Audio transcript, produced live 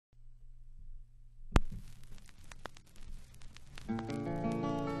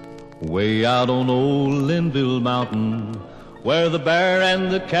Way out on old Linville Mountain, where the bear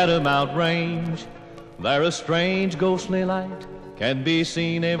and the catamount range, there a strange ghostly light can be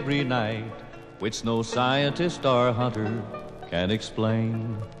seen every night, which no scientist or hunter can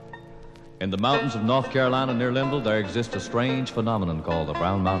explain. In the mountains of North Carolina near Linville, there exists a strange phenomenon called the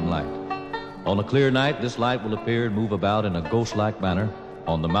Brown Mountain Light. On a clear night, this light will appear and move about in a ghost-like manner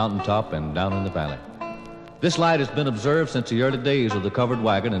on the mountaintop and down in the valley. This light has been observed since the early days of the covered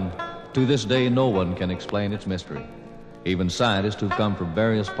wagon, and to this day no one can explain its mystery. Even scientists who come from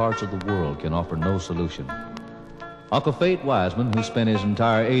various parts of the world can offer no solution. Uncle Fate Wiseman, who spent his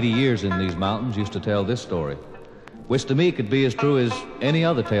entire 80 years in these mountains, used to tell this story, which to me could be as true as any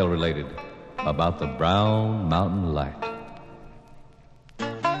other tale related about the Brown Mountain Light.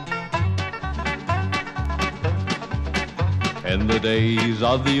 In the days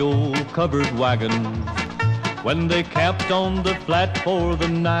of the old covered wagons, when they camped on the flat for the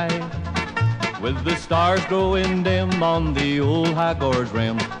night, with the stars growing dim on the old high gorge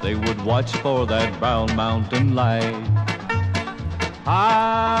rim, they would watch for that Brown Mountain Light.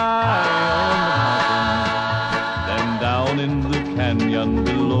 High on the mountain, then down in the canyon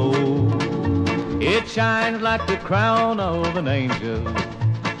below, it shines like the crown of an angel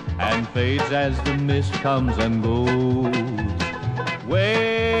and fades as the mist comes and goes.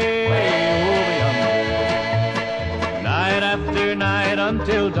 Way over yonder, night after night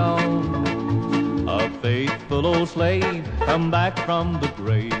until dawn, a faithful old slave come back from the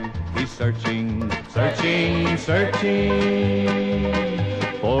grave. He's searching, searching, searching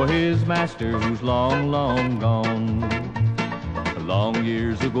for his master who's long, long gone. Long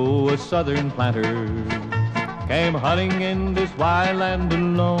years ago a southern planter came hunting in this wild land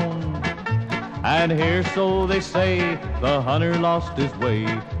alone, and here, so they say, the hunter lost his way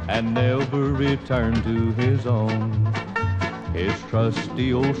and never returned to his own. His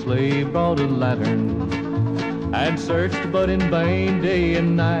trusty old slave brought a lantern and searched but in vain day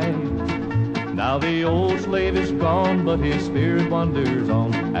and night. Now the old slave is gone, but his spirit wanders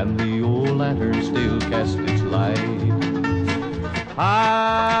on, and the old lantern still casts its light.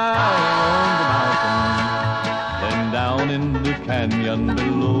 High on the mountain, then down in the canyon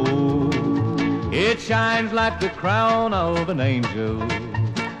below, it shines like the crown of an angel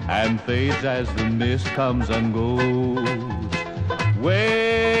and fades as the mist comes and goes.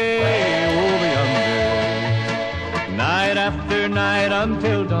 Way over yonder, night after night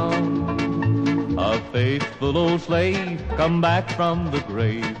until dawn, a faithful old slave come back from the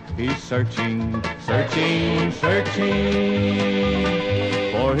grave. He's searching, searching, searching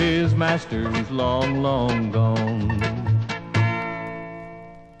for his master who's long, long gone.